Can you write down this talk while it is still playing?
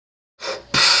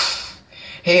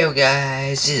Hey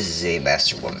guys, this is a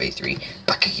Master 1v3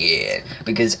 back again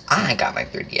because I got my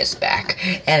 3DS back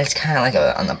and it's kind of like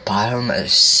on the bottom a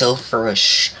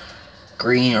silverish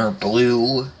green or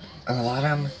blue on the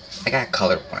bottom. I got a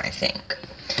colored one, I think,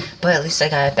 but at least I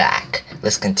got it back.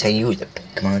 Let's continue with the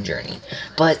Pokemon journey.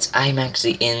 But I'm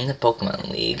actually in the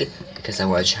Pokemon League because I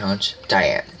want to challenge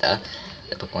Diantha,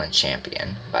 the Pokemon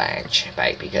champion,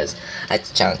 because I have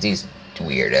to challenge these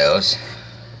weirdos.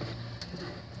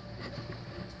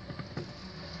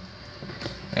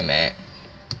 Wait a minute.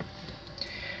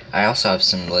 I also have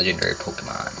some legendary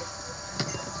Pokemon.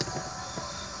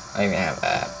 I even have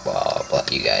well, I'll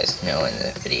let you guys know in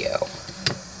the video.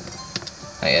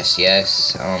 Yes, you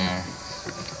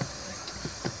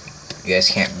guys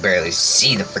can't barely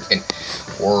see the freaking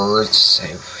words.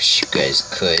 I wish you guys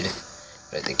could,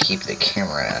 but to keep the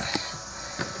camera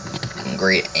in a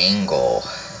great angle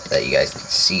that you guys can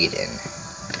see it in.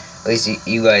 At least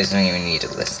you guys don't even need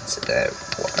to listen to that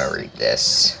while I read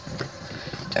this.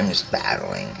 I'm just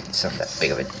battling. It's not that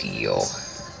big of a deal.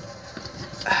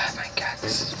 Oh my god,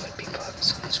 this is what people have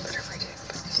so much better every day.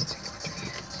 But this thing over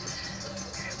here.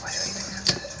 Why do I even have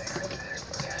that there?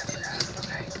 Okay, I forgot.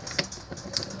 Okay.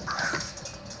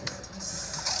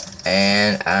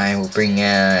 And I will bring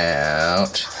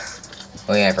out.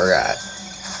 Oh yeah, I forgot.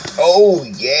 Oh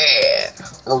yeah!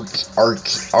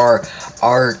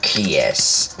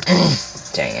 Arceus.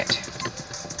 Dang it.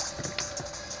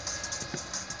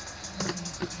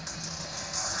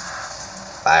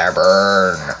 Fire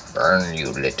burn. Burn,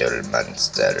 you little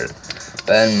monster.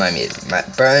 Burn my little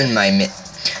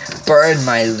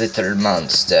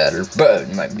monster.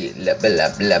 Burn my blah blah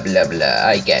blah blah blah.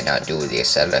 I cannot do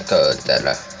this.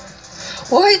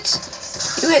 What?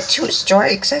 You had 2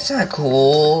 strikes? That's not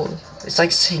cool. It's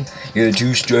like saying you had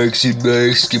 2 strikes in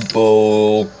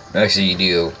basketball. Actually, you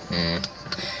do.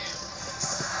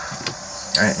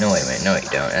 No, wait a minute. No, you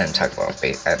don't. I'm talking about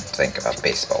I'm thinking about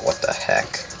baseball. What the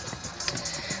heck?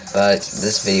 But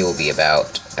this video will be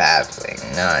about battling,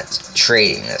 not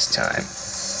trading this time.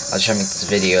 I'll try to make this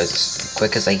video as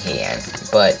quick as I can.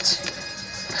 But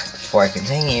before I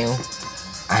continue,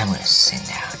 I'm gonna send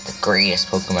out the greatest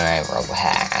Pokemon I ever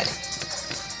had.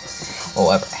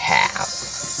 Or ever have.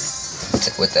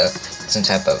 With some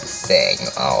type of thing,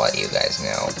 I'll let you guys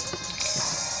know.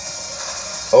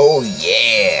 Oh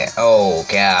yeah! Oh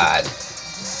god.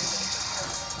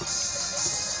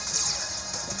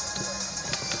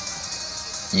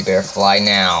 You better fly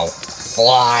now.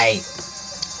 Fly!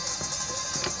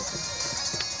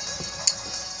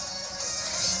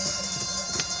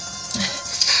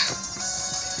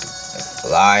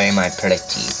 Fly, my pretty,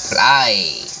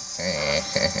 fly!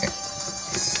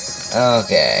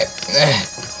 Okay.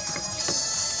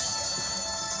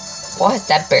 What?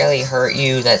 That barely hurt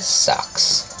you? That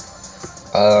sucks.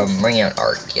 Bring out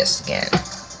Arceus again.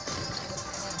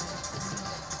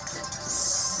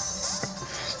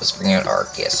 Let's bring out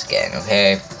Arceus again,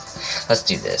 okay? Let's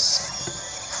do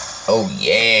this. Oh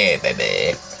yeah,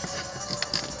 baby.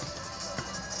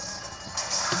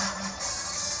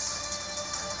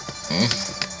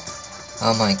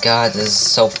 Oh my god, this is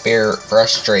so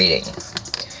frustrating.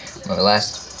 My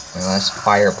last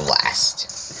fire blast.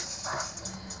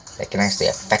 That can actually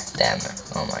affect them.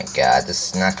 Oh my god, this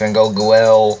is not gonna go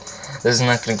well. This is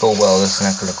not gonna go well. This is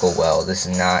not gonna go well. This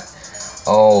is not.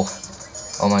 Oh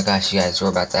my gosh, you guys, we're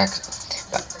about to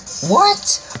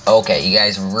what? Okay, you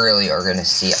guys really are gonna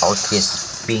see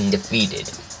Arceus being defeated.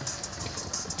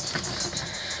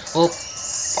 Well,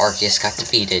 Arceus got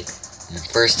defeated. And the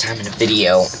first time in a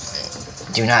video.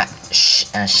 Do not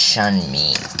shun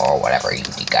me or whatever you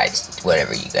guys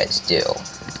do.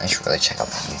 I should really check out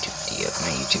my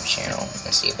YouTube channel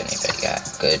and see if anybody got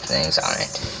good things on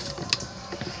it.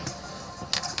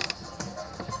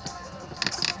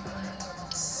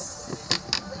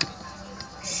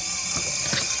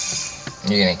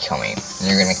 You're gonna kill me.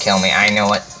 You're gonna kill me. I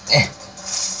know it.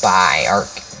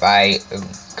 Bye,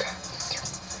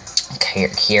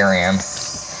 Kyurem.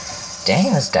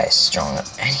 Dang, this guy's strong.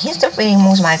 And he's defeating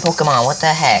most of my Pokemon. What the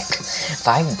heck? If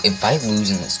I lose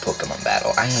in this Pokemon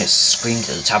battle, I'm gonna scream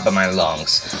to the top of my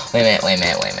lungs. Wait a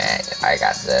minute. I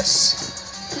got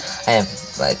this. I have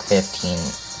like 15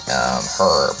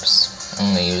 herbs.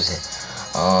 I'm gonna use it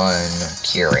on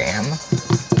Kyurem.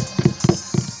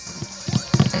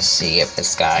 And see if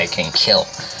this guy can kill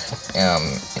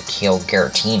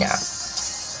Giratina.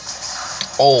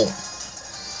 Oh,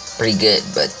 pretty good,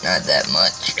 but not that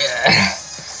much.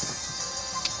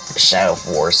 Shadow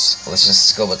Force. Let's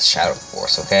just go with Shadow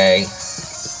Force, okay?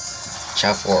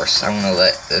 Shadow Force. I'm gonna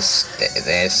let this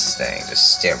thing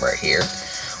just stand right here.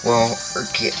 Well,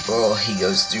 he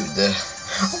goes through the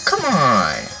Oh, come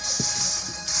on.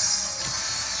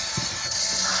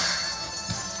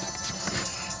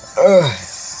 Ugh.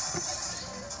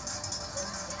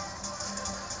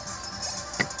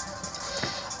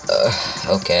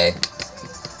 Okay.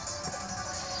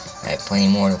 I have plenty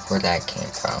more of where that came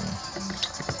from.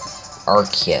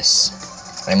 Arceus.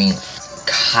 I mean,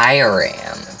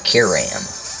 Kyram.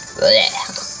 Blech.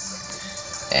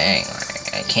 Dang,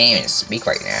 I can't even speak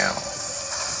right now.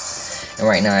 And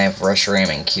right now I have Reshiram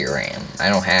and Kyram. I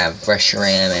don't have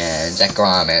Reshiram and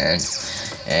Zekrom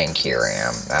and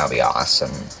Kyram. That would be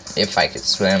awesome. If I could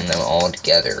swim them all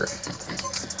together.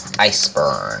 Ice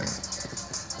Burn.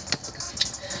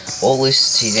 Well, at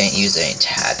least he didn't use any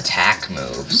attack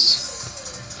moves.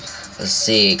 Let's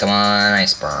see. Come on,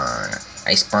 Ice Burn.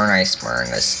 Ice Burn, Ice Burn.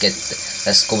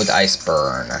 Let's go with Ice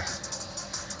Burn.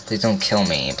 Please don't kill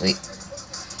me. Please.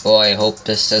 Oh, I hope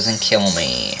this doesn't kill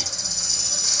me.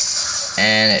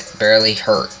 And it barely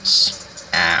hurts.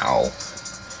 Ow.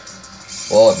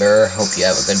 Well, I better hope you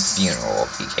have a good funeral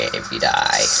if you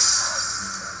die.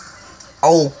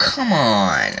 Oh, come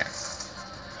on.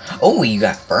 Oh, you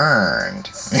got burned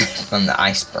from the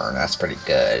ice burn. That's pretty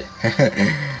good.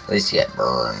 At least you get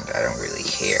burned. I don't really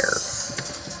care.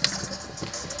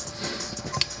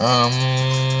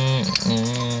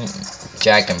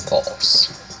 Dragon Pulse.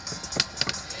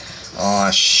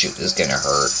 Oh shoot, this is gonna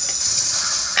hurt.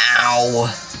 Ow!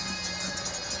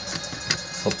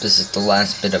 Hope this is the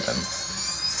last bit of him.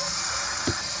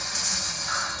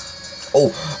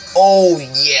 Oh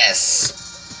yes!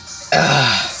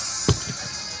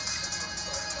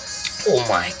 Oh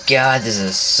my god, this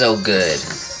is so good.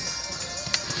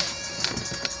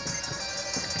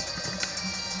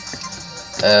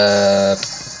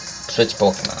 Switch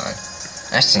Pokemon.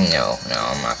 Actually, no,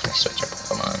 I'm not gonna switch a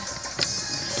Pokemon.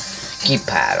 Keep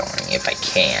paddling if I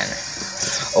can.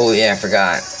 Oh yeah, I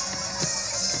forgot.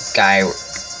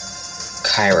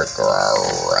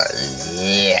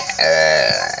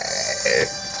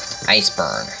 Ice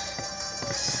Burn.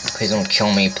 Please don't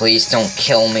kill me. Please don't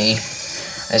kill me.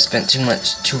 I spent too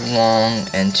long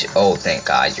and oh, thank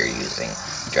God you're using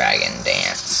Dragon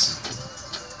Dance.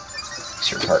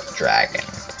 It's your part dragon.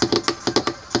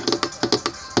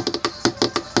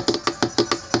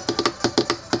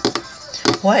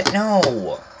 What?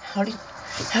 No. How do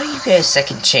you get a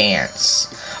second chance?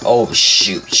 Oh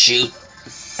shoot.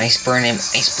 Ice burn him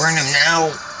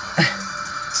now.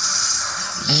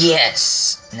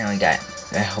 Yes. Now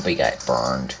I hope he got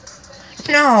burned.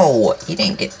 No, he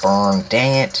didn't get burned,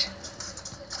 dang it.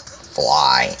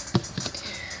 Fly.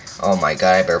 Oh my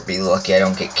god, I better be lucky I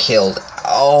don't get killed.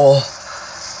 Oh,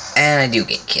 and I do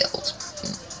get killed.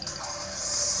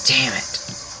 Damn it.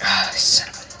 Son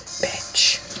of a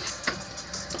bitch.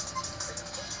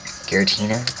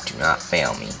 Giratina, do not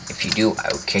fail me. If you do, I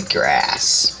will kick your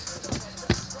ass.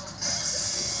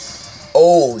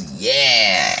 Oh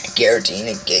yeah,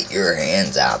 Giratina, get your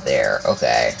hands out there.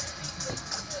 Okay.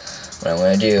 What I'm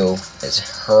gonna do is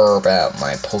herb out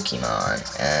my Pokemon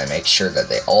and make sure that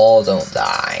they all don't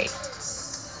die.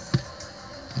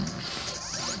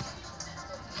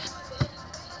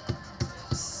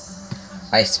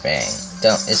 Ice Fang.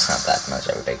 It's not that much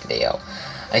of a big deal.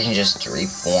 I can just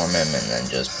reform him and then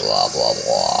just blah blah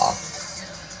blah.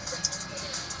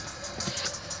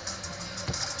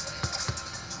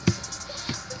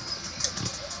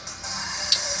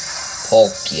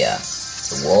 Palkia,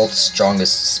 the world's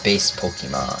strongest space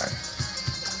Pokemon.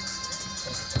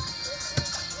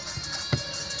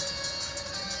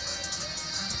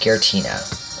 Giratina.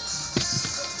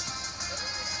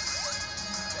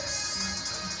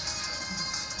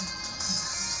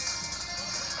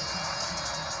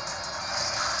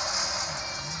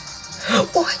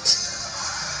 What?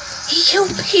 He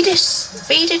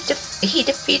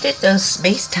defeated the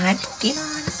space-time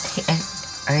Pokemon?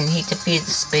 He defeated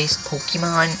the space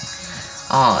Pokemon?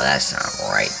 Oh, that's not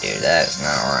right, dude. That's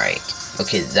not right.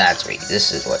 Okay,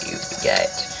 this is what you get.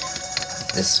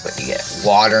 This is what you get.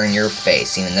 Water in your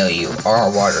face, even though you are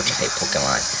a water-type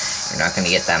Pokemon. You're not gonna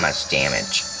get that much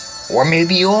damage. Or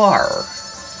maybe you are.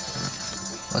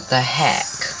 What the heck?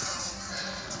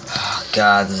 Oh,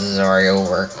 God, this is already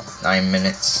over. 9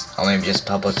 minutes. I'll maybe just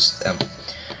publish them.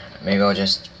 Maybe I'll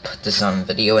just put this on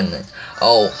video and then...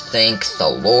 Oh, thank the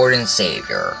Lord and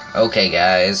Savior. Okay,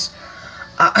 guys.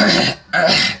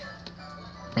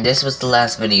 This was the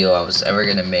last video I was ever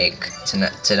gonna make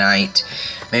tonight.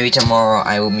 Maybe tomorrow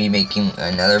I will be making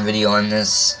another video on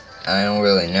this. I don't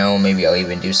really know. Maybe I'll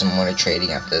even do some more trading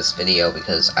after this video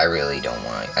because I really don't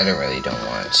want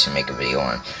to make a video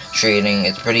on trading.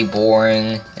 It's pretty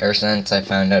boring ever since I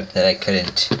found out that I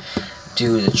couldn't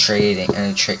do the trading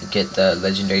and get the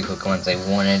legendary Pokemons I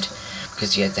wanted,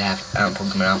 because you have to have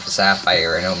Pokemon Alpha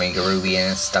Sapphire and Omega Ruby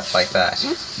and stuff like that.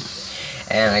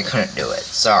 And I couldn't do it.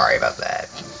 Sorry about that.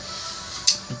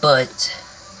 But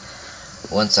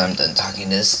once I'm done talking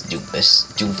to this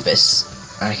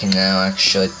doofus, I can now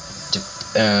actually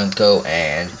go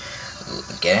and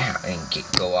get out and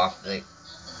go off the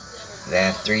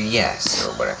 3DS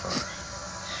or whatever.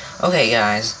 Okay,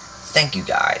 guys. Thank you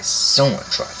guys so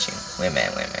much for watching. Wait a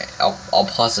minute. I'll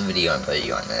pause the video and put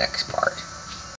you on the next part.